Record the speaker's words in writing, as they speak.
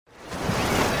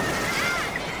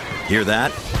Hear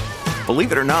that?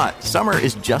 Believe it or not, summer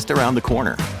is just around the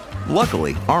corner.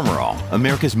 Luckily, Armor All,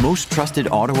 America's most trusted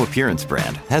auto appearance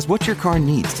brand, has what your car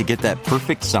needs to get that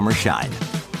perfect summer shine.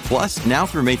 Plus, now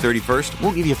through May 31st,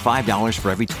 we'll give you $5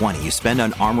 for every $20 you spend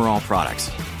on Armor All products.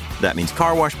 That means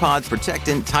car wash pods,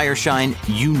 protectant, tire shine,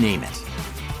 you name it.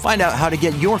 Find out how to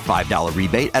get your $5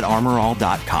 rebate at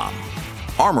armorall.com.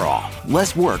 Armor All,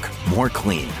 less work, more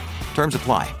clean. Terms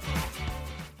apply.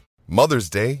 Mother's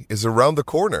Day is around the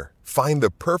corner. Find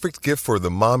the perfect gift for the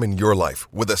mom in your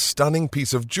life with a stunning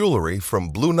piece of jewelry from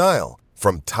Blue Nile.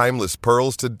 From timeless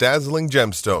pearls to dazzling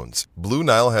gemstones, Blue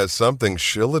Nile has something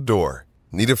she'll adore.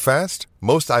 Need it fast?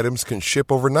 Most items can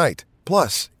ship overnight.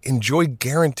 Plus, enjoy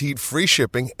guaranteed free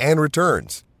shipping and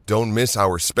returns. Don't miss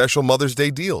our special Mother's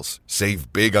Day deals.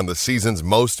 Save big on the season's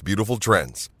most beautiful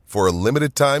trends. For a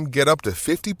limited time, get up to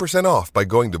 50% off by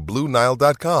going to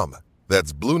BlueNile.com.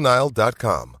 That's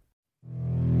BlueNile.com.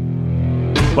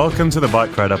 Welcome to the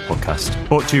Bike Radar podcast,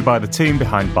 brought to you by the team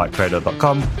behind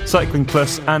BikeRadar.com, Cycling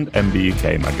Plus and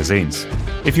MBUK magazines.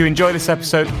 If you enjoy this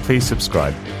episode, please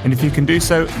subscribe. And if you can do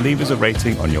so, leave us a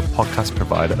rating on your podcast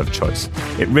provider of choice.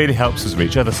 It really helps us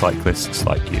reach other cyclists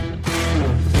like you.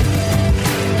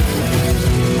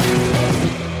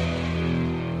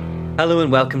 Hello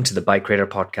and welcome to the Bike Radar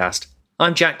podcast.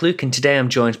 I'm Jack Luke and today I'm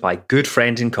joined by good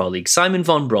friend and colleague Simon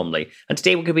von Bromley. And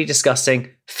today we're going to be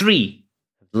discussing three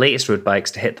of the latest road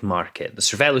bikes to hit the market. The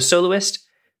Cervélo Soloist,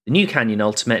 the new Canyon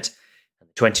Ultimate, and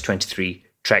the 2023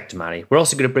 Trek de Mare. We're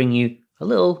also going to bring you a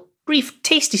little brief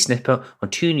tasty snippet on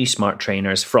two new smart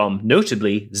trainers from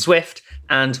notably Zwift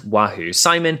and Wahoo.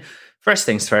 Simon, first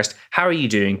things first, how are you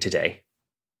doing today?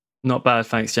 Not bad,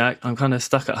 thanks, Jack. I'm kind of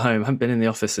stuck at home. I haven't been in the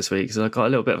office this week because I got a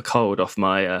little bit of a cold off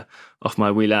my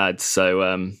wee lads. So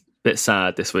a bit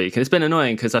sad this week. And it's been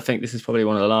annoying because I think this is probably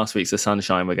one of the last weeks of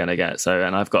sunshine we're going to get. So,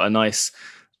 and I've got a nice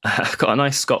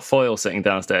Scott foil sitting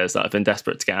downstairs that I've been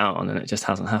desperate to get out on, and it just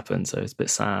hasn't happened. So it's a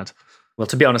bit sad. Well,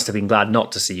 to be honest, I've been glad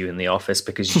not to see you in the office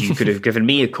because you could have given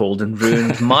me a cold and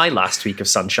ruined my last week of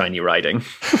sunshiny riding.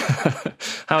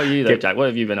 How are you though, Jack? What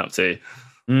have you been up to?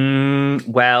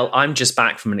 Well, I'm just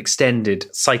back from an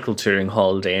extended cycle touring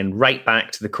holiday and right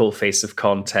back to the coalface of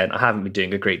content. I haven't been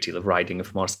doing a great deal of riding,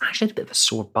 if I'm honest. I actually had a bit of a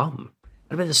sore bum.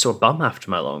 I had a bit of a sore bum after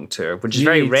my long tour, which is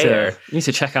very rare. You need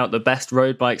to check out the best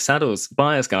road bike saddles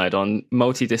buyer's guide on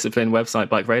multidiscipline website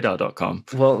bikeradar.com.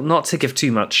 Well, not to give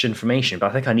too much information, but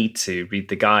I think I need to read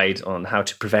the guide on how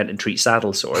to prevent and treat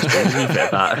saddle sores. But I'll leave it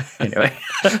at that.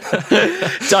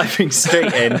 Anyway, diving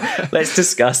straight in, let's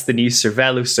discuss the new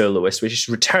Cervélo Soloist, which has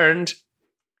returned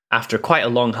after quite a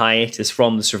long hiatus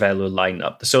from the Cervélo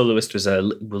lineup. The Soloist was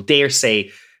we'll dare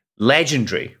say,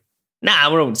 legendary.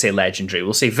 Nah, we won't say legendary.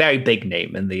 We'll say very big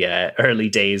name in the early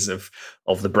days of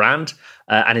the brand,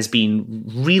 and has been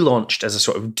relaunched as a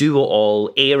sort of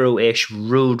do-it-all, aero-ish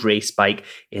road race bike,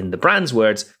 in the brand's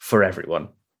words, for everyone.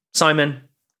 Simon,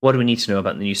 what do we need to know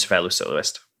about the new Cervélo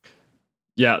Soloist?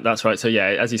 Yeah, that's right. So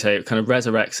yeah, as you say, it kind of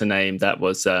resurrects a name that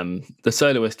was the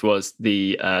Soloist was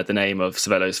the name of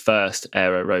Cervélo's first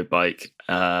aero road bike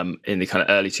in the kind of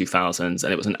early 2000s,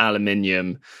 and it was an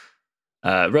aluminium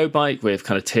road bike with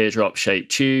kind of teardrop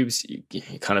shaped tubes,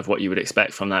 kind of what you would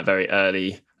expect from that very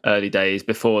early days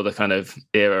before the kind of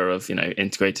era of,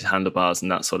 integrated handlebars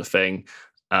and that sort of thing.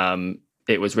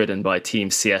 It was ridden by Team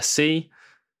CSC.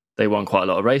 They won quite a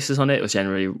lot of races on it. It was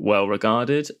generally well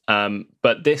regarded.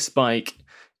 But this bike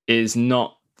is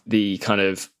not the kind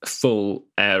of full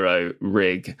aero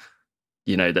rig,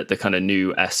 that the kind of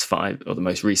new S5 or the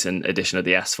most recent edition of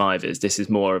the S5 is. This is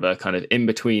more of a kind of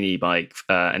in-between e-bike,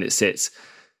 and it sits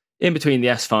in between the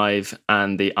S5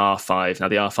 and the R5. Now,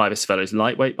 the R5 is Cervélo's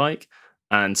lightweight bike,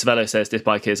 and Cervélo says this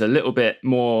bike is a little bit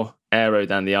more aero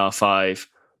than the R5,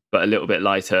 but a little bit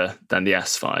lighter than the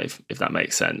S5, if that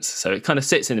makes sense. So it kind of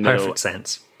sits in the middle. Perfect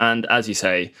sense. And as you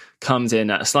say, comes in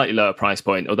at a slightly lower price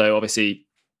point, although obviously,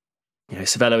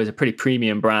 Cervélo is a pretty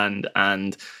premium brand,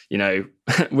 and,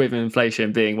 with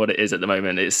inflation being what it is at the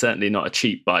moment, it's certainly not a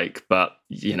cheap bike, but,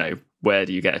 where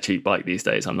do you get a cheap bike these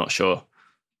days? I'm not sure.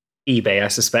 eBay, I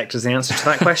suspect, is the answer to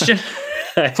that question.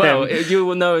 Well, you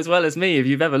will know as well as me, if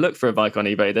you've ever looked for a bike on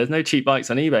eBay, there's no cheap bikes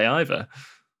on eBay either.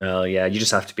 Well, yeah, you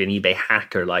just have to be an eBay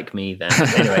hacker like me then.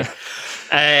 Anyway,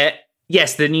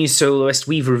 yes, the new Soloist,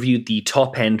 we've reviewed the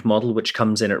top-end model, which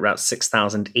comes in at around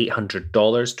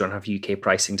 $6,800. Don't have UK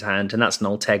pricing to hand, and that's an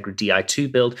Ultegra Di2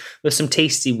 build with some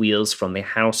tasty wheels from the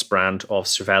house brand of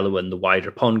Cervélo and the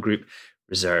wider Pond Group,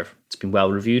 Reserve. It's been well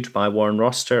reviewed by Warren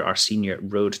Roster, our senior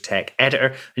road tech editor,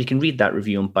 and you can read that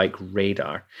review on Bike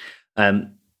Radar.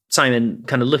 Simon,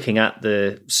 kind of looking at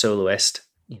the Soloist,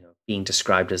 being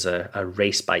described as a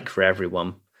race bike for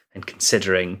everyone, and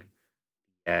considering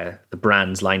the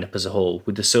brand's lineup as a whole,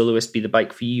 would the Soloist be the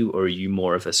bike for you, or are you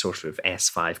more of a sort of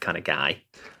S5 kind of guy?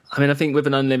 I mean, I think with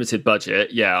an unlimited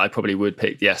budget, yeah, I probably would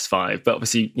pick the S5. But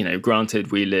obviously,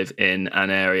 granted, we live in an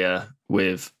area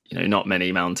with, not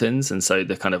many mountains. And so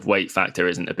the kind of weight factor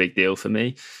isn't a big deal for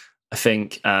me. I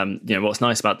think, what's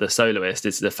nice about the Soloist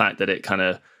is the fact that it kind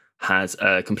of has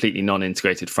a completely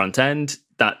non-integrated front end.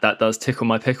 That does tickle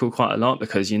my pickle quite a lot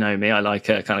because, me, I like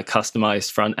a kind of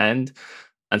customized front end.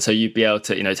 And so you'd be able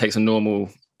to, it takes a normal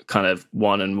kind of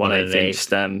 1 1/8 inch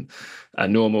stem, a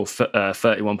normal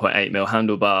 31.8 mil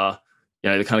handlebar.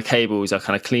 The kind of cables are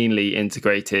kind of cleanly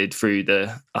integrated through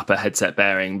the upper headset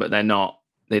bearing, but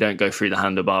they don't go through the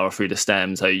handlebar or through the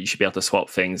stem. So you should be able to swap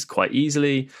things quite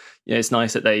easily. It's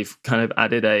nice that they've kind of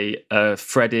added a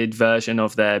threaded version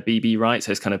of their BB Right.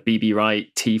 So it's kind of BB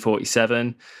Right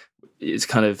T47. It's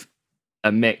kind of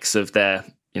a mix of their,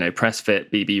 press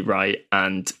fit BB Right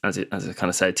and as I kind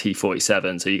of said,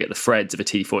 T47. So you get the threads of a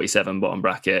T47 bottom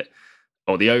bracket,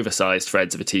 or the oversized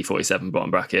threads of a T47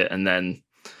 bottom bracket, and then,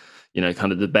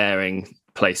 kind of the bearing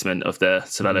placement of the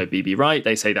Cervélo BB Right.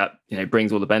 They say that,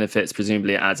 brings all the benefits.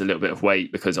 Presumably it adds a little bit of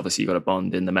weight because obviously you've got a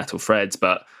bond in the metal threads,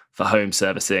 but for home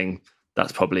servicing,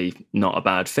 that's probably not a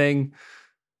bad thing.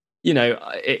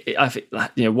 I think,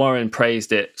 Warren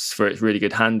praised it for its really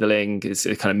good handling.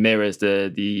 It kind of mirrors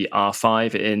the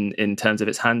R5 in terms of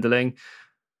its handling.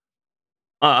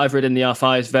 I've ridden the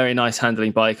R5, it's a very nice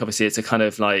handling bike. Obviously, it's a kind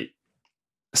of like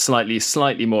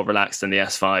slightly more relaxed than the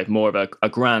S5, more of a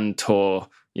grand tour,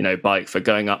 bike for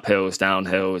going up hills, down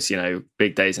hills,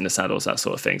 big days in the saddles, that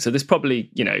sort of thing. So there's probably,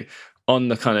 on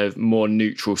the kind of more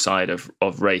neutral side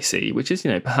of racy, which is,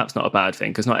 perhaps not a bad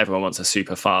thing because not everyone wants a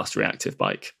super fast reactive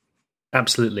bike.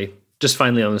 Absolutely. Just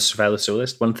finally on the Cervélo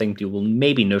Soloist, one thing you will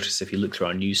maybe notice if you look through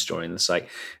our news story on the site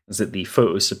is that the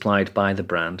photos supplied by the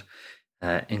brand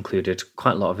included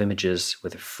quite a lot of images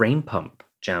with a frame pump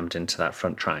jammed into that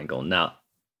front triangle. Now,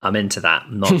 I'm into that,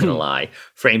 I'm not going to lie.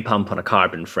 Frame pump on a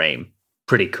carbon frame,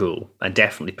 pretty cool, and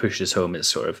definitely pushes home its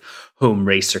sort of home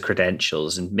racer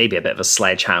credentials and maybe a bit of a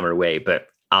sledgehammer way, but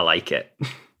I like it.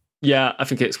 Yeah, I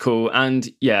think it's cool. And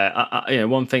yeah,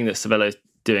 one thing that Cervélo's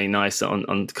doing nice on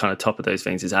kind of top of those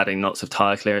things is adding lots of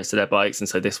tire clearance to their bikes. And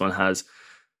so this one has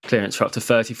clearance for up to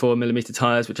 34mm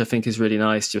tires, which I think is really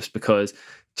nice just because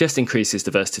just increases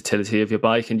the versatility of your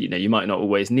bike. And, you might not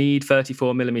always need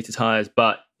 34mm tires,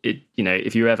 but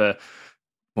if you ever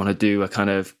want to do a kind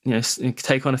of,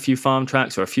 take on a few farm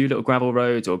tracks or a few little gravel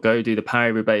roads or go do the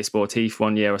Paris-Roubaix Sportif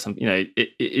one year or something,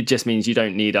 it just means you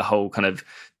don't need a whole kind of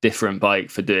different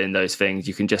bike for doing those things.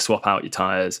 You can just swap out your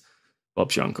tires.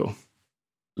 Bob's your uncle.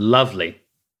 Lovely.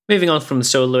 Moving on from the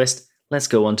Soloist, let's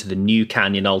go on to the new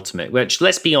Canyon Ultimate, which,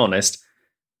 let's be honest,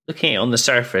 looking at it on the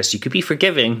surface, you could be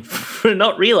forgiving for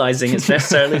not realizing it's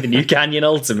necessarily the new Canyon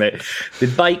Ultimate. The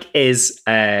bike is,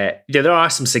 there are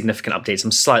some significant updates.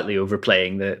 I'm slightly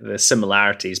overplaying the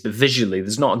similarities, but visually,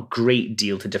 there's not a great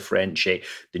deal to differentiate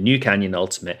the new Canyon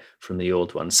Ultimate from the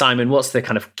old one. Simon, what's the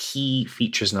kind of key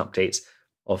features and updates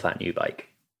of that new bike?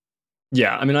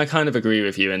 Yeah, I mean, I kind of agree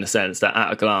with you in the sense that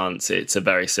at a glance, it's a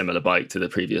very similar bike to the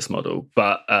previous model.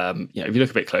 But, if you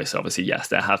look a bit closer, obviously, yes,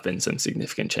 there have been some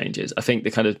significant changes. I think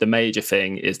the major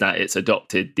thing is that it's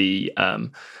adopted the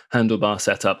handlebar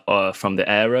setup from the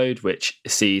Air Road, which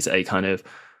sees a kind of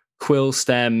quill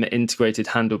stem integrated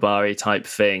handlebar type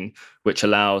thing, which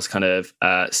allows kind of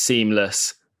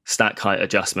seamless stack height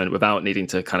adjustment without needing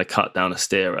to kind of cut down a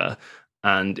steerer.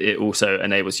 And it also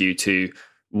enables you to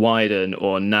widen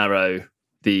or narrow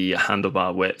the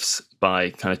handlebar widths by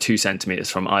kind of 2 centimeters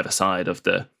from either side of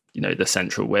the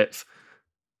central width.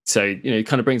 So, it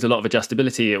kind of brings a lot of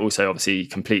adjustability. It also obviously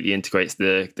completely integrates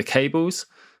the cables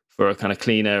for a kind of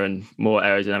cleaner and more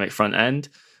aerodynamic front end.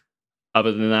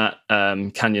 Other than that,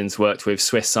 Canyon's worked with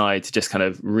Swiss side to just kind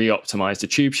of re-optimize the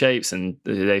tube shapes. And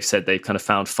they've said they've kind of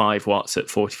found 5 watts at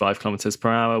 45 kilometers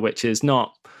per hour, which is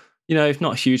not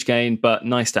a huge gain, but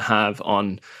nice to have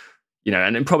on,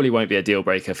 and it probably won't be a deal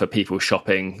breaker for people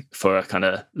shopping for a kind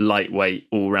of lightweight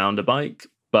all-rounder bike.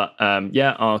 But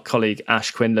our colleague Ash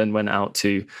Quinlan went out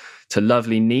to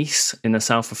lovely Nice in the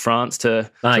south of France to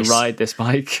ride this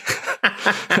bike.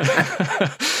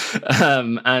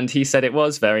 And he said it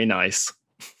was very nice.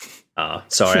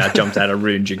 Sorry, I jumped out and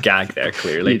ruined your gag there,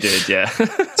 clearly. You did, yeah.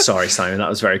 Sorry, Simon, that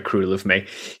was very cruel of me.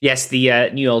 Yes,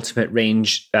 the new Ultimate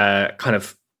range, kind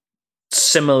of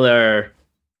similar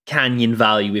Canyon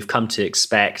value we've come to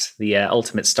expect. The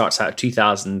Ultimate starts out at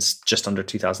just under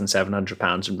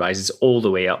 £2,700 and rises all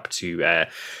the way up to,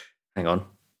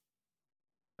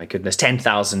 my goodness,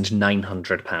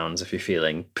 £10,900 if you're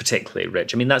feeling particularly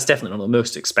rich. I mean, that's definitely not the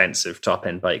most expensive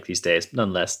top-end bike these days.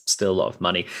 Nonetheless, still a lot of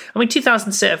money. I mean,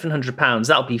 £2,700,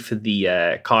 that'll be for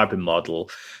the carbon model.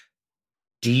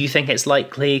 Do you think it's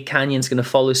likely Canyon's going to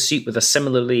follow suit with a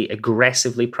similarly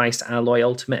aggressively priced alloy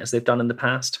Ultimate as they've done in the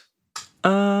past?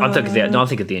 I'm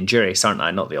thinking of the Endurance, aren't I?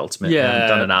 Not the Ultimate. Yeah, they haven't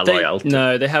done an alloy Ultimate.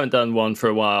 No, they haven't done one for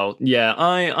a while. Yeah,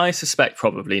 I suspect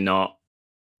probably not.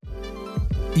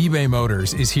 eBay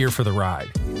Motors is here for the ride.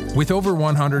 With over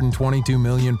 122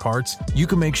 million parts, you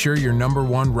can make sure your number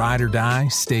one ride or die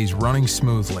stays running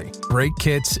smoothly. Brake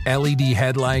kits, LED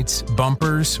headlights,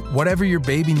 bumpers, whatever your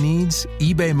baby needs,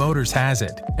 eBay Motors has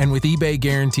it. And with eBay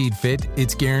Guaranteed Fit,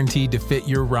 it's guaranteed to fit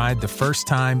your ride the first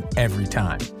time, every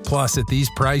time. Plus, at these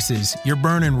prices, you're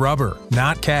burning rubber,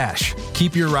 not cash.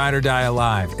 Keep your ride or die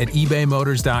alive at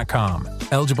ebaymotors.com.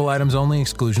 Eligible items only,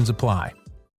 exclusions apply.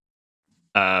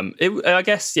 I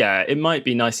guess, yeah, it might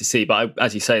be nice to see, but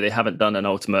as you say, they haven't done an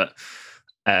Ultimate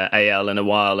AL in a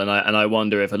while, and I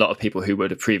wonder if a lot of people who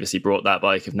would have previously bought that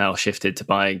bike have now shifted to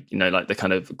buying, like the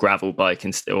kind of gravel bike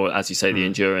or, as you say, the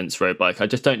endurance road bike. I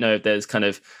just don't know if there's kind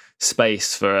of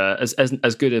space for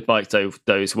as good a bike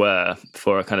those were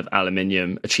for a kind of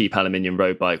a cheap aluminium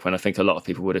road bike, when I think a lot of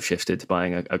people would have shifted to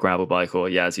buying a gravel bike or,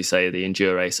 yeah, as you say, the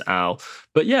Endurace AL.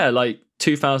 But yeah, like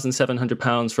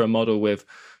 £2,700 for a model with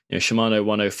Shimano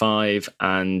 105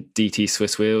 and DT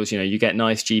Swiss wheels. You get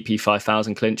nice GP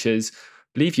 5000 clinchers. I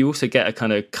believe you also get a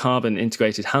kind of carbon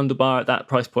integrated handlebar at that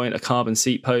price point, a carbon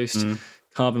seat post,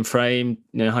 carbon frame,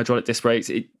 hydraulic disc brakes.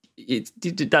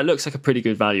 That looks like a pretty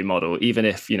good value model, even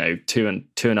if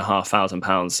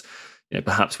 £2,500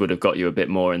 perhaps would have got you a bit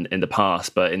more in the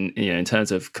past. But in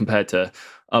terms of compared to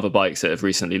other bikes that have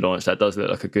recently launched, that does look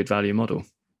like a good value model.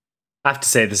 I have to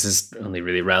say this is only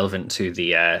really relevant to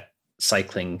the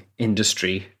cycling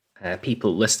industry,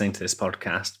 people listening to this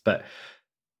podcast, but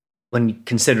when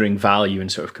considering value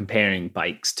and sort of comparing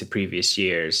bikes to previous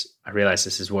years, I realize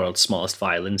this is world's smallest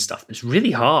violin stuff. It's really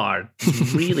hard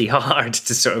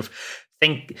to sort of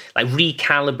think, like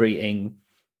recalibrating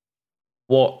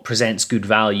what presents good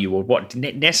value or what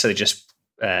necessarily just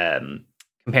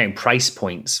comparing price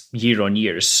points year on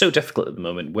year is so difficult at the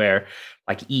moment, where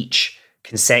like each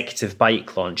consecutive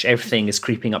bike launch, everything is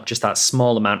creeping up just that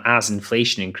small amount as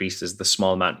inflation increases, the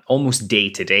small amount almost day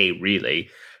to day, really.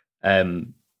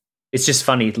 It's just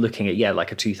funny looking at,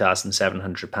 like a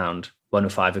 £2,700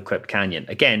 105 equipped Canyon.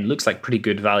 Again, looks like pretty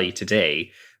good value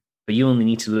today, but you only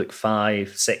need to look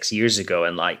 5-6 years ago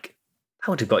and like that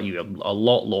would have got you a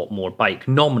lot more bike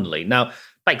nominally. Now,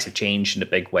 bikes have changed in a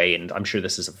big way, and I'm sure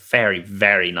this is a very,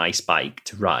 very nice bike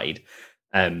to ride.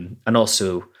 And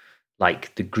also,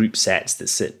 like the group sets that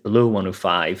sit below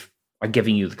 105 are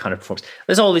giving you the kind of performance.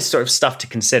 There's all this sort of stuff to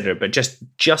consider, but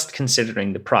just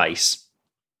considering the price,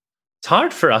 it's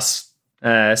hard for us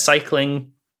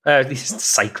cycling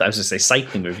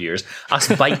reviewers,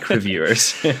 us bike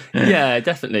reviewers. Yeah,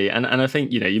 definitely. And I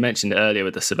think, you mentioned earlier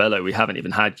with the Cervélo, we haven't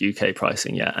even had UK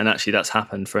pricing yet. And actually that's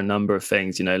happened for a number of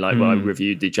things, I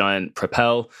reviewed the Giant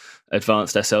Propel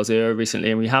Advanced SL0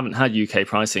 recently, and we haven't had UK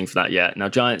pricing for that yet. Now,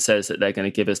 Giant says that they're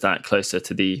going to give us that closer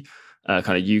to the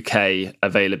kind of UK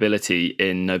availability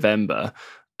in November.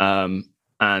 And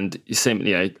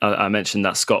simply, I mentioned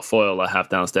that Scott foil I have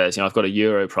downstairs. I've got a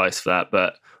Euro price for that,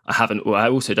 but I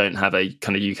also don't have a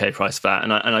kind of UK price for that.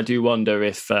 And I do wonder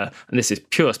if, and this is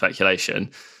pure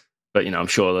speculation, but I'm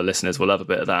sure the listeners will love a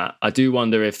bit of that. I do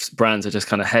wonder if brands are just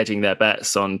kind of hedging their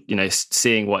bets on,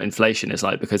 seeing what inflation is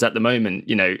like, because at the moment,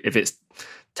 if it's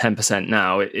 10%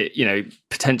 now, it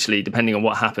potentially, depending on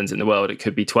what happens in the world, it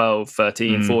could be 12,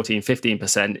 13, 14,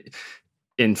 15%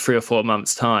 in 3 or 4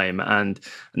 months' time, and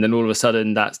then all of a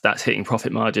sudden that's hitting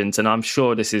profit margins. And I'm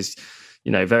sure this is,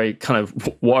 very kind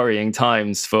of worrying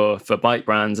times for bike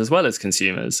brands as well as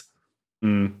consumers.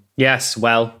 Yes,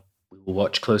 well, we will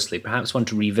watch closely. Perhaps want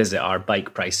to revisit our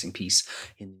bike pricing piece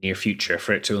in the near future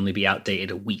for it to only be outdated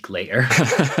a week later.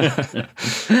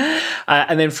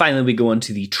 And then finally, we go on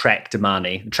to the Trek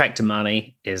Domane. The Trek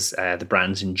Domane is the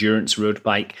brand's endurance road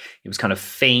bike. It was kind of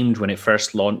famed when it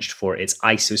first launched for its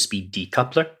ISOSpeed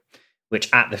decoupler,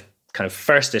 which at the kind of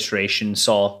first iteration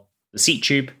saw the seat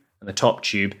tube and the top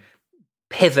tube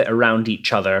pivot around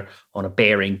each other on a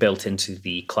bearing built into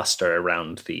the cluster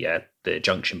around the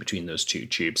junction between those two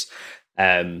tubes.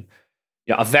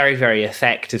 A very, very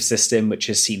effective system, which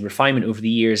has seen refinement over the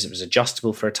years. It was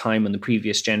adjustable for a time on the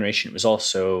previous generation. It was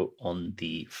also on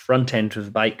the front end of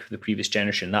the bike for the previous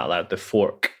generation. That allowed the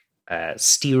fork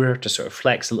steerer to sort of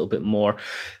flex a little bit more.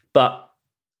 But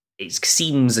it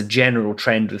seems a general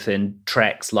trend within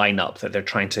Trek's lineup that they're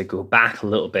trying to go back a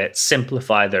little bit,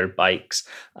 simplify their bikes,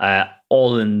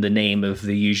 all in the name of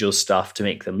the usual stuff to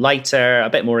make them lighter, a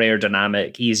bit more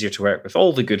aerodynamic, easier to work with,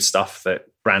 all the good stuff that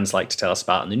brands like to tell us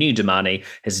about. And the new Domane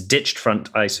has ditched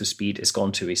front isospeed. It's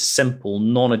gone to a simple,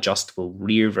 non-adjustable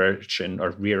rear version, or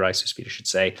rear isospeed, I should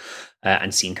say,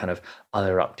 and seen kind of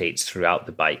other updates throughout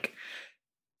the bike.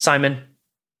 Simon,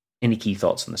 any key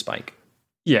thoughts on this bike?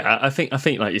 Yeah, I think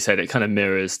like you said, it kind of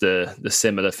mirrors the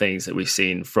similar things that we've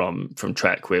seen from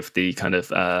Trek with the kind of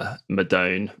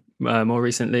Madone more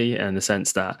recently, in the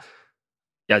sense that,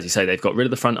 as you say, they've got rid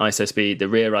of the front ISO speed. The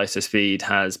rear ISO speed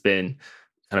has been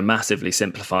kind of massively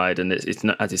simplified, and it's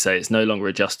not, as you say, it's no longer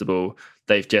adjustable.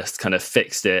 They've just kind of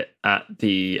fixed it at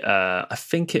the I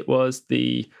think it was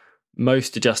the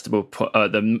most adjustable,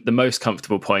 the most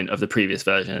comfortable point of the previous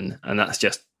version, and that's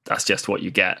just what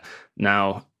you get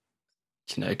now.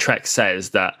 Trek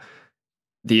says that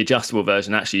the adjustable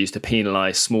version actually used to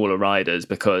penalize smaller riders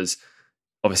because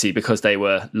they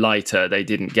were lighter, they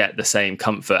didn't get the same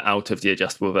comfort out of the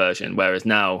adjustable version. Whereas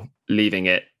now, leaving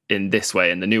it in this way,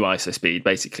 in the new ISO speed,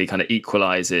 basically kind of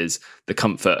equalizes the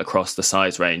comfort across the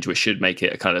size range, which should make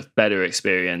it a kind of better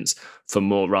experience for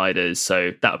more riders.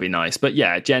 So that would be nice. But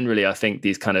yeah, generally, I think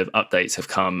these kind of updates have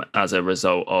come as a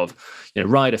result of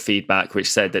rider feedback, which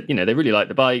said that they really like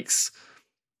the bikes.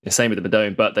 Same with the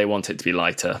Madone, but they want it to be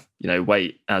lighter.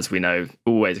 Weight, as we know,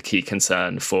 always a key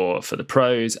concern for the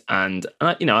pros, and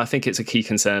I think it's a key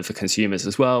concern for consumers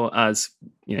as well, as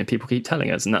people keep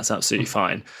telling us, and that's absolutely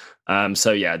fine.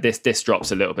 So yeah, this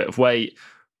drops a little bit of weight,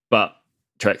 but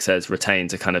Trek says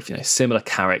retains a kind of similar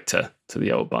character to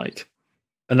the old bike.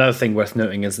 Another thing worth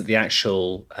noting is that the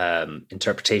actual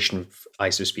interpretation of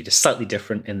ISO speed is slightly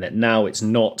different, in that now it's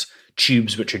not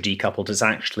tubes which are decoupled. It's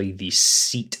actually the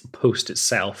seat post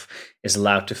itself is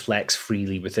allowed to flex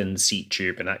freely within the seat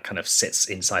tube, and that kind of sits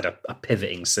inside a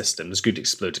pivoting system. There's good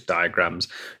exploded diagrams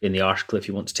in the article if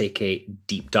you want to take a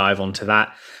deep dive onto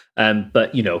that.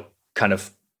 But kind of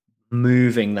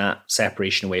moving that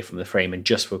separation away from the frame and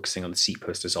just focusing on the seat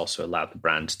post has also allowed the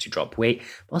brand to drop weight.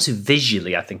 But also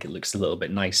visually, I think it looks a little bit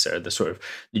nicer. The sort of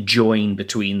the join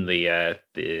between the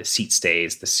seat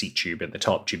stays, the seat tube, and the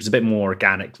top tube is a bit more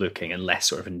organic looking and less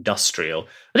sort of industrial.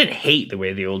 I didn't hate the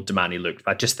way the old Domane looked,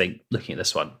 but I just think looking at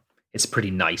this one, it's a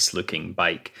pretty nice looking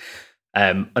bike.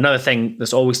 Another thing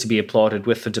that's always to be applauded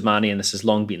with the Domane, and this has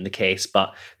long been the case,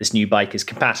 but this new bike is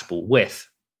compatible with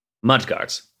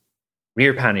mudguards,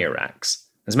 rear pannier racks,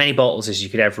 as many bottles as you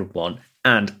could ever want,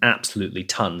 and absolutely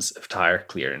tons of tire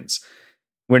clearance.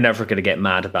 We're never going to get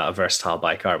mad about a versatile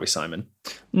bike, are we, Simon?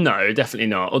 No, definitely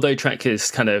not. Although Trek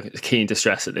is kind of keen to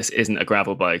stress that this isn't a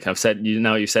gravel bike. You've said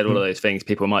all of those things.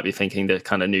 People might be thinking the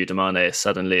kind of new Domane is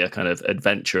suddenly a kind of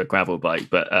adventure gravel bike,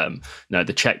 but no,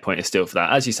 the checkpoint is still for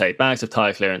that. As you say, bags of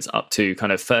tire clearance up to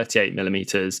kind of 38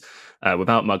 millimeters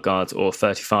without mudguards, or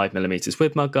 35 millimeters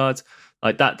with mudguards.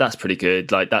 Like that's pretty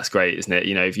good. Like that's great, isn't it?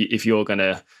 If you're going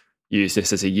to use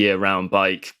this as a year-round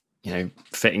bike,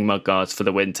 fitting mudguards for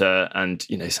the winter and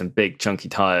some big chunky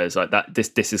tires like that,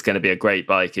 this is going to be a great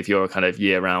bike if you're a kind of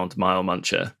year-round mile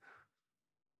muncher.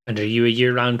 And are you a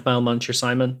year-round mile muncher,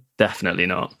 Simon? Definitely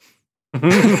not. You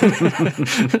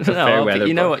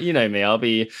know what? You know me. I'll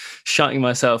be shutting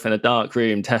myself in a dark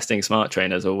room testing smart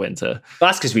trainers all winter.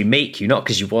 That's because we make you, not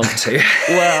because you want to.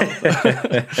 Well,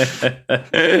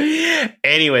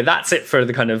 anyway, that's it for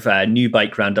the kind of new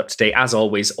bike roundup today. As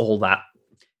always, all that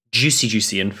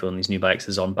juicy info on these new bikes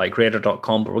is on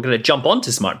bikeradar.com, but we're going to jump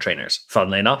onto smart trainers,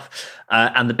 funnily enough.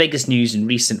 And the biggest news in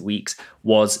recent weeks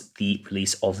was the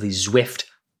release of the Zwift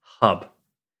Hub.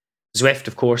 Zwift,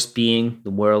 of course, being the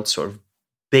world's sort of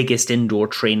biggest indoor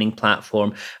training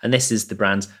platform, and this is the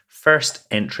brand's first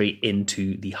entry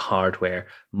into the hardware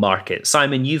market.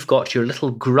 Simon, you've got your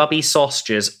little grubby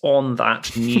sausages on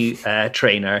that new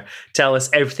trainer. Tell us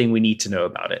everything we need to know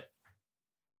about it.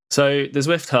 So the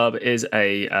Zwift Hub is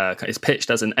it's pitched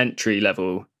as an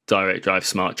entry-level direct drive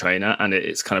smart trainer, and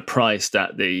it's kind of priced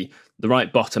at the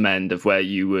right bottom end of where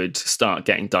you would start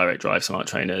getting direct drive smart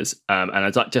trainers. And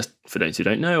I'd like, just for those who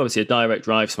don't know, obviously a direct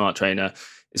drive smart trainer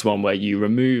is one where you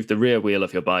remove the rear wheel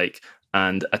of your bike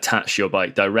and attach your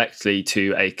bike directly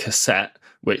to a cassette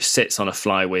which sits on a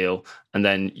flywheel, and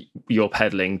then your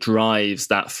pedaling drives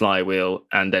that flywheel,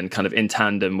 and then kind of in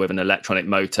tandem with an electronic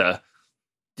motor,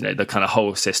 the kind of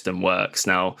whole system works.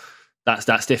 Now,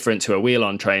 that's different to a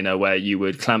wheel-on trainer where you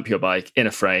would clamp your bike in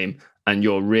a frame and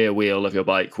your rear wheel of your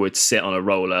bike would sit on a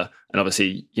roller, and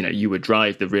obviously, you would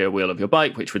drive the rear wheel of your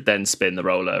bike, which would then spin the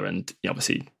roller and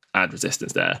obviously add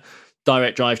resistance there.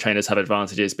 Direct drive trainers have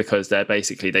advantages because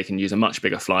they can use a much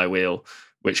bigger flywheel,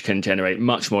 which can generate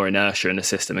much more inertia in the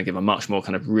system and give a much more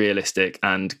kind of realistic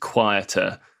and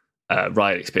quieter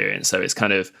ride experience. So it's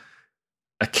kind of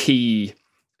a key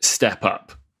step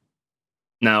up.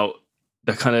 Now,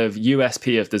 the kind of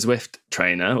USP of the Zwift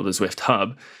trainer or the Zwift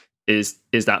hub is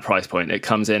that price point. It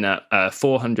comes in at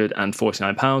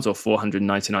 £449 or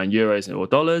 499 euros or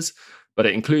dollars, but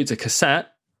it includes a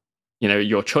cassette,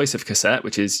 your choice of cassette,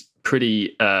 which is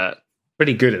pretty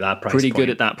good at that price point. Good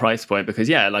at that price point, because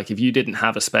if you didn't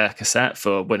have a spare cassette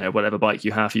for whatever bike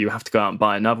you have to go out and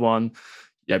buy another one.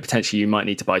 Potentially you might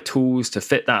need to buy tools to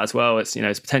fit that as well. It's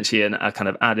it's potentially a kind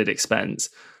of added expense.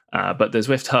 But the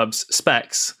Zwift hub's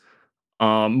specs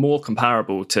are more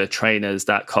comparable to trainers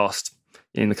that cost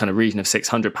in the kind of region of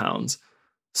 £600.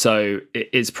 So it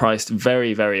is priced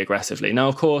very, very aggressively. Now,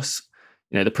 of course,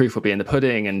 the proof will be in the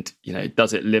pudding, and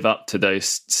does it live up to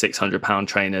those £600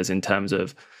 trainers in terms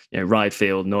of ride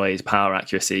feel, noise, power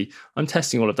accuracy? I'm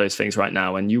testing all of those things right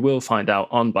now, and you will find out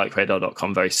on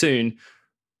bikeradar.com very soon.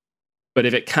 But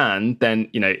if it can, then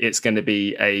it's going to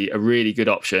be a really good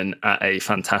option at a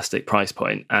fantastic price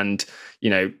point. And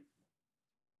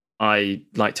I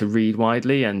like to read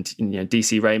widely, and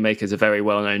DC Rainmaker is a very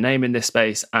well-known name in this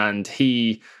space, and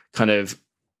he kind of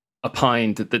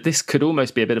opined that this could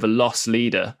almost be a bit of a loss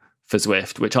leader for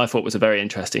Zwift, which I thought was a very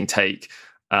interesting take.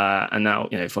 And now,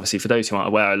 obviously, for those who aren't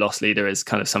aware, a loss leader is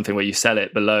kind of something where you sell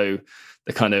it below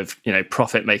the kind of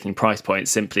profit-making price point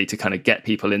simply to kind of get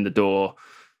people in the door,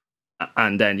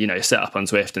 and then set up on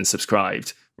Zwift and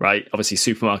subscribed. Right? Obviously,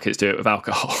 supermarkets do it with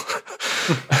alcohol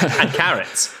and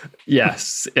carrots.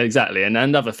 Yes, exactly,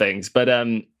 and other things. But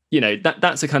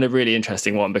that's a kind of really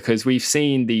interesting one, because we've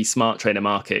seen the smart trainer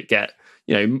market get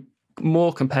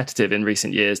more competitive in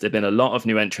recent years. There've been a lot of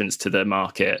new entrants to the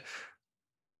market,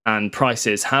 and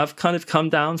prices have kind of come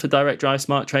down for direct drive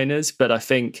smart trainers. But I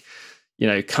think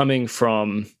coming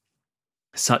from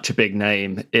such a big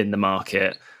name in the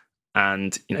market,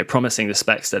 and promising the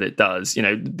specs that it does,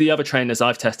 the other trainers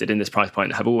I've tested in this price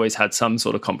point have always had some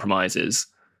sort of compromises,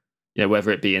 whether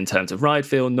it be in terms of ride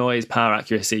feel, noise, power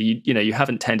accuracy. You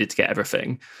haven't tended to get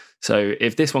everything. So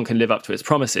if this one can live up to its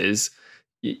promises,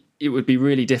 it would be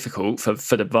really difficult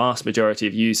for the vast majority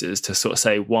of users to sort of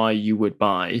say why you would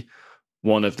buy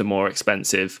one of the more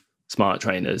expensive smart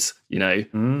trainers.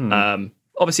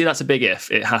 Obviously, that's a big if.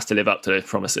 It has to live up to those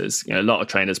promises. A lot of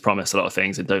trainers promise a lot of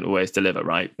things and don't always deliver,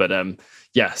 right? But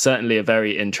certainly a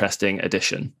very interesting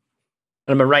addition.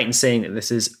 And am I right in saying that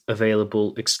this is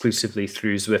available exclusively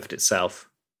through Zwift itself?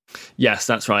 Yes,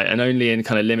 that's right. And only in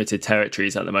kind of limited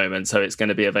territories at the moment. So it's going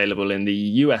to be available in the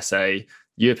USA,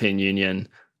 European Union,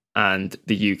 and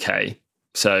the UK.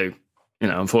 So,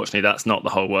 unfortunately, that's not the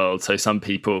whole world. So some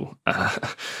people...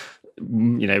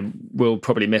 will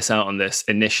probably miss out on this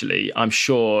initially. I'm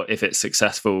sure if it's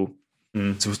successful,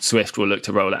 Zwift will look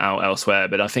to roll it out elsewhere.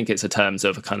 But I think it's in terms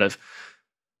of a kind of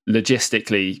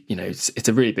logistically, it's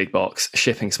a really big box.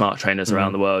 Shipping smart trainers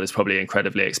around the world is probably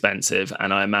incredibly expensive.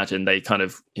 And I imagine they kind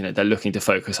of, they're looking to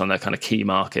focus on their kind of key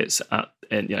markets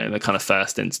in the kind of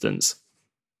first instance.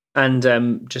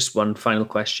 And just one final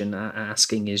question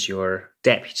asking is your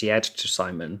deputy editor,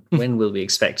 Simon, when will we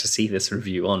expect to see this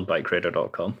review on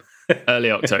bikeradar.com?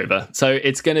 Early October. So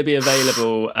it's going to be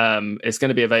available. It's going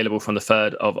to be available from the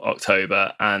 3rd of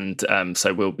October, and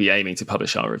so we'll be aiming to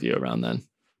publish our review around then.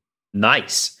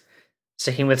 Nice.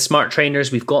 Sticking with smart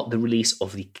trainers, we've got the release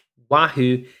of the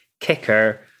Wahoo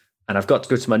Kicker, and I've got to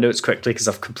go to my notes quickly because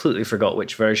I've completely forgot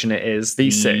which version it is.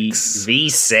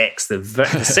 V6. The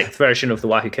 6th version of the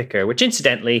Wahoo Kicker, which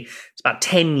incidentally is about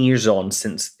 10 years on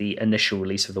since the initial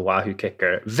release of the Wahoo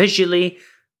Kicker. Visually,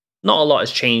 not a lot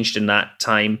has changed in that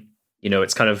time.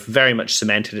 It's kind of very much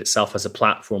cemented itself as a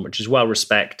platform, which is well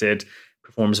respected,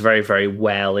 performs very, very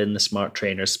well in the smart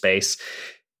trainer space.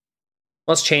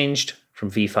 What's changed from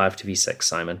V5 to V6,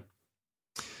 Simon?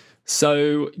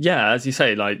 So, as you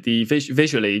say, like the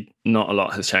visually, not a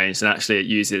lot has changed. And actually it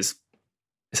uses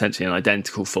essentially an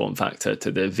identical form factor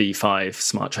to the V5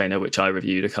 smart trainer, which I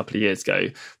reviewed a couple of years ago.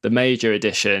 The major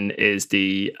addition is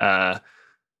the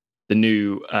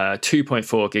new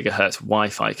 2.4 gigahertz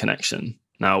Wi-Fi connection.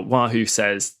 Now, Wahoo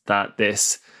says that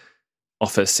this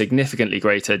offers significantly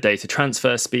greater data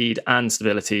transfer speed and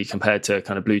stability compared to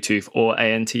kind of Bluetooth or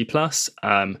ANT+.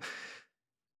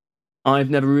 I've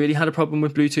never really had a problem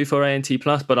with Bluetooth or ANT+,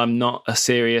 but I'm not a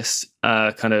serious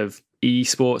kind of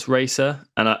esports racer.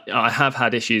 And I have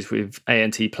had issues with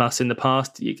ANT+ in the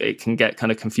past. It can get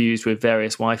kind of confused with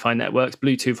various Wi-Fi networks.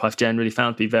 Bluetooth I've generally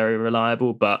found to be very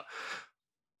reliable, but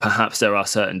perhaps there are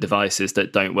certain devices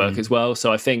that don't work as well.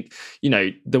 So I think,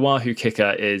 the Wahoo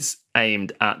Kicker is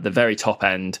aimed at the very top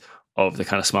end of the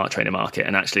kind of smart trainer market.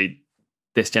 And actually,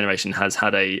 this generation has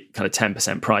had a kind of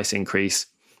 10% price increase,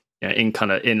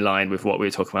 in line with what we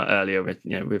were talking about earlier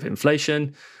with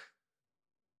inflation.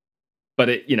 But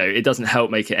it doesn't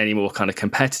help make it any more kind of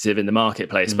competitive in the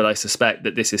marketplace. But I suspect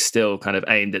that this is still kind of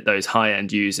aimed at those high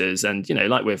end users, and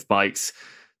like with bikes,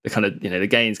 the kind of the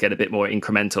gains get a bit more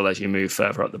incremental as you move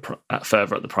further up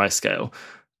the price scale.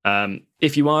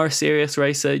 If you are a serious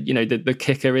racer, the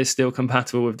Kicker is still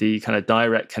compatible with the kind of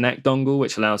direct connect dongle,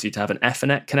 which allows you to have an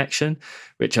Ethernet connection,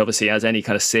 which obviously, as any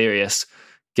kind of serious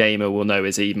gamer will know,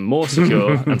 is even more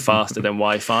secure and faster than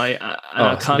Wi-Fi.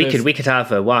 We could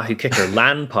have a Wahoo Kicker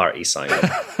LAN party, Simon.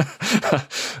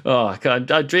 Oh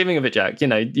God, I'm dreaming of it, Jack.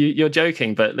 You're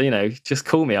joking, but just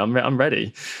call me. I'm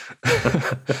ready.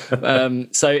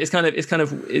 So it's kind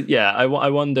of yeah. I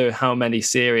wonder how many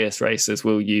serious racers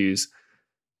will use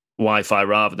Wi-Fi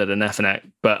rather than an Ethernet.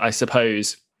 But I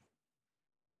suppose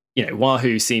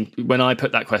Wahoo when I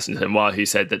put that question to him, Wahoo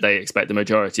said that they expect the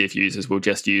majority of users will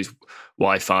just use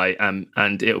Wi-Fi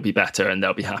and it'll be better and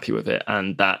they'll be happy with it,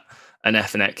 and that an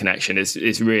Ethernet connection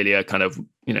is really a kind of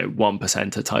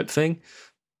 1%er type thing.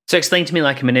 So explain to me,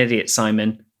 like I'm an idiot,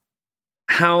 Simon,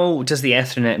 how does the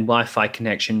Ethernet and Wi-Fi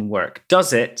connection work?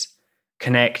 Does it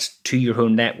connect to your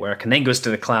home network and then goes to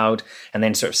the cloud and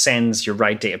then sort of sends your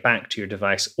ride data back to your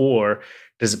device, or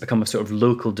does it become a sort of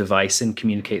local device and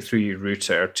communicate through your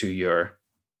router to your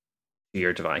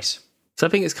device? So I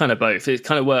think it's kind of both. It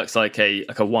kind of works like a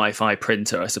Wi-Fi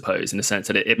printer, I suppose, in the sense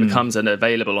that it becomes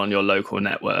available on your local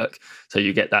network. So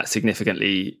you get that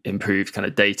significantly improved kind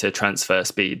of data transfer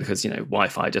speed because,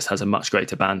 Wi-Fi just has a much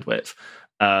greater bandwidth.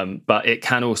 But it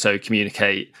can also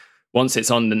communicate. Once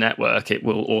it's on the network, it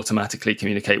will automatically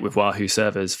communicate with Wahoo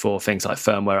servers for things like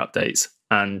firmware updates.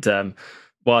 And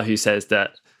Wahoo says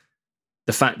that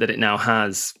the fact that it now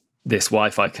has this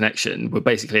Wi-Fi connection will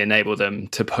basically enable them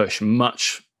to push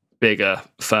much bigger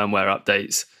firmware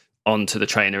updates onto the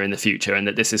trainer in the future, and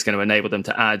that this is going to enable them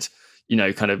to add,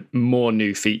 kind of more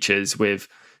new features with,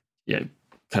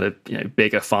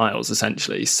 bigger files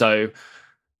essentially. So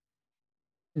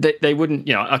they wouldn't,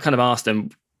 I kind of asked them,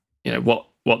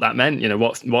 what that meant,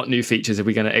 what new features are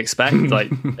we going to expect? Like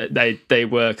they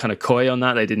were kind of coy on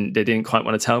that. They didn't quite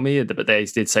want to tell me, but they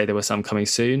did say there were some coming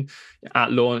soon.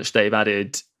 At launch, they've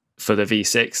added, for the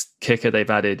V6 Kicker, they've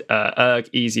added erg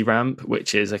easy ramp,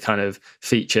 which is a kind of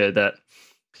feature that,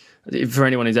 for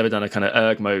anyone who's ever done a kind of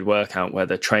erg mode workout where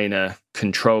the trainer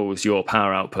controls your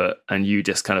power output and you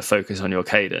just kind of focus on your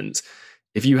cadence.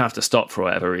 If you have to stop for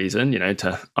whatever reason,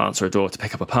 to answer a door to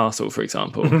pick up a parcel, for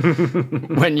example,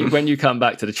 when you come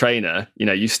back to the trainer,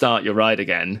 you start your ride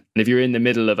again. And if you're in the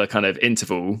middle of a kind of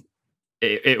interval,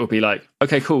 it will be like,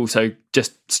 okay, cool. So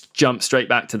just jump straight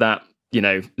back to that,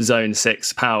 zone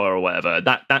 6 power or whatever.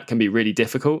 That can be really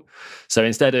difficult. So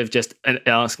instead of just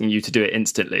asking you to do it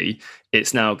instantly,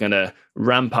 it's now going to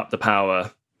ramp up the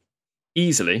power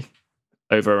easily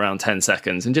over around 10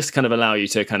 seconds and just kind of allow you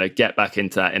to kind of get back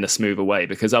into that in a smoother way,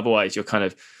 because otherwise you're kind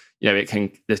of,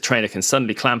 the trainer can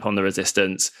suddenly clamp on the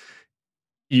resistance.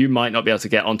 You might not be able to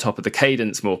get on top of the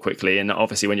cadence more quickly. And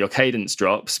obviously when your cadence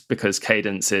drops, because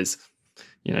cadence is,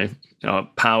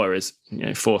 power is,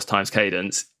 force times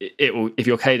cadence, it will, if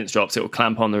your cadence drops, it will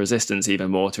clamp on the resistance even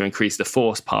more to increase the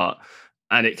force part.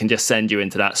 And it can just send you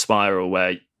into that spiral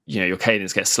where your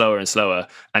cadence gets slower and slower,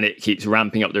 and it keeps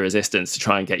ramping up the resistance to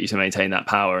try and get you to maintain that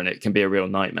power, and it can be a real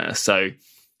nightmare. So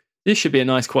this should be a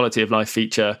nice quality of life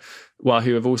feature.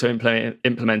 Wahoo have also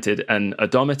implemented an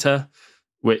odometer,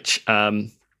 which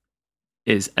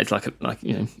is is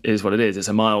what it is. It's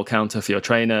a mile counter for your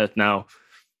trainer. Now,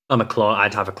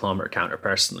 I'd have a kilometer counter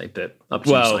personally, but up to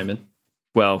you, Simon.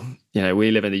 Well,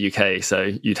 we live in the UK,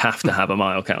 so you'd have to have a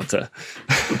mile counter.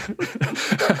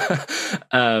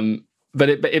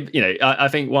 But I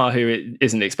think Wahoo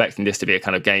isn't expecting this to be a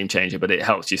kind of game changer, but it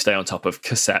helps you stay on top of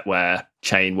cassette wear,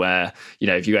 chain wear.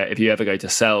 If you ever go to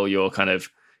sell your kind of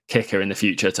Kicker in the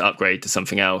future to upgrade to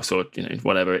something else, or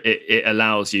whatever, it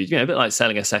allows you, a bit like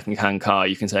selling a second-hand car.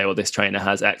 You can say, well, this trainer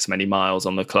has X many miles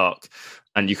on the clock,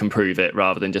 and you can prove it,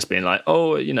 rather than just being like,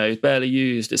 oh, it's barely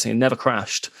used, it's never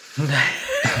crashed.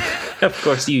 Of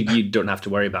course, you don't have to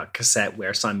worry about cassette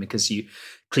wear, Simon, because you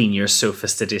clean your so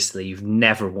fastidiously. You've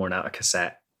never worn out a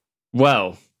cassette.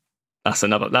 Well, that's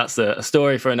a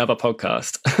story for another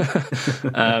podcast.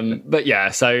 But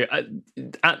yeah, so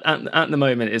at the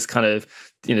moment, it's kind of,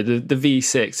 the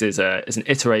V6 is an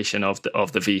iteration of the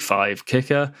V5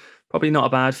 Kicker. Probably not a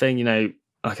bad thing.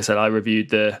 Like I said, I reviewed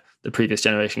the previous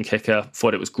generation Kicker,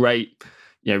 thought it was great.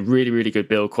 Really, really good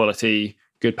build quality,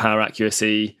 good power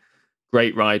accuracy,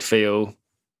 great ride feel.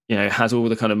 has all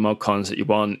the kind of mod cons that you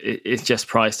want. It's just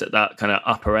priced at that kind of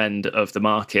upper end of the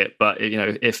market. But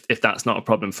if that's not a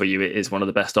problem for you, it is one of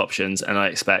the best options, and I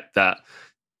expect that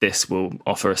this will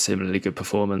offer a similarly good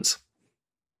performance.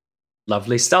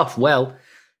 Lovely stuff. Well,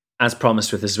 as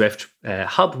promised with the Zwift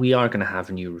Hub, we are going to have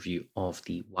a new review of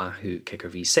the Wahoo Kicker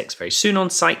V6 very soon on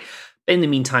site. In the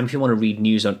meantime, if you want to read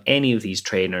news on any of these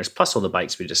trainers, plus all the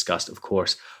bikes we discussed, of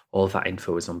course, all of that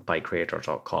info is on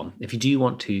bikeradar.com. If you do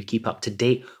want to keep up to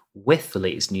date with the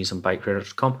latest news on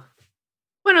bikeradar.com,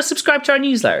 why not subscribe to our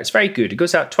newsletter? It's very good. It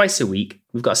goes out twice a week.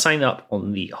 We've got a sign up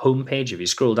on the homepage. If you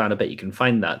scroll down a bit, you can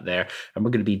find that there. And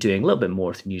we're going to be doing a little bit more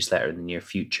with the newsletter in the near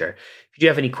future. If you do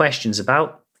have any questions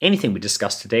about anything we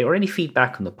discussed today or any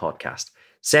feedback on the podcast,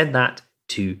 send that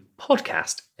to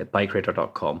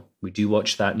podcast@bikeradar.com. We do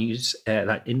watch that news,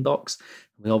 that inbox.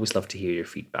 We always love to hear your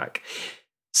feedback.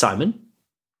 Simon,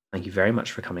 thank you very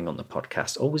much for coming on the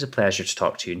podcast. Always a pleasure to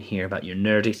talk to you and hear about your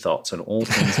nerdy thoughts on all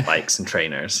things bikes and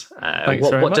trainers. Thanks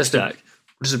very much, Jack.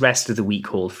 What does the rest of the week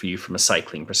hold for you from a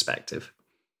cycling perspective?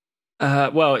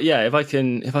 If I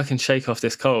can shake off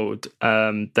this cold,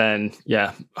 then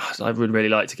yeah, I would really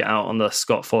like to get out on the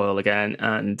Scott foil again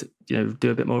and do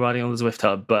a bit more riding on the Zwift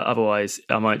Hub. But otherwise,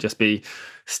 I might just be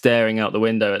staring out the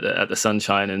window at the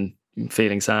sunshine and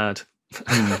feeling sad.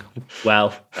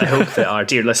 Well, I hope that our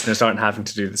dear listeners aren't having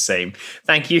to do the same.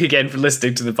 Thank you again for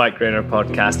listening to the Bike Radar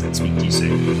podcast, and speak to you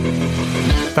soon.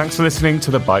 Thanks for listening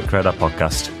to the Bike Radar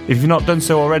podcast. If you've not done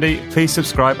so already, please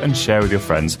subscribe and share with your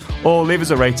friends, or leave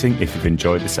us a rating if you've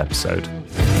enjoyed this episode.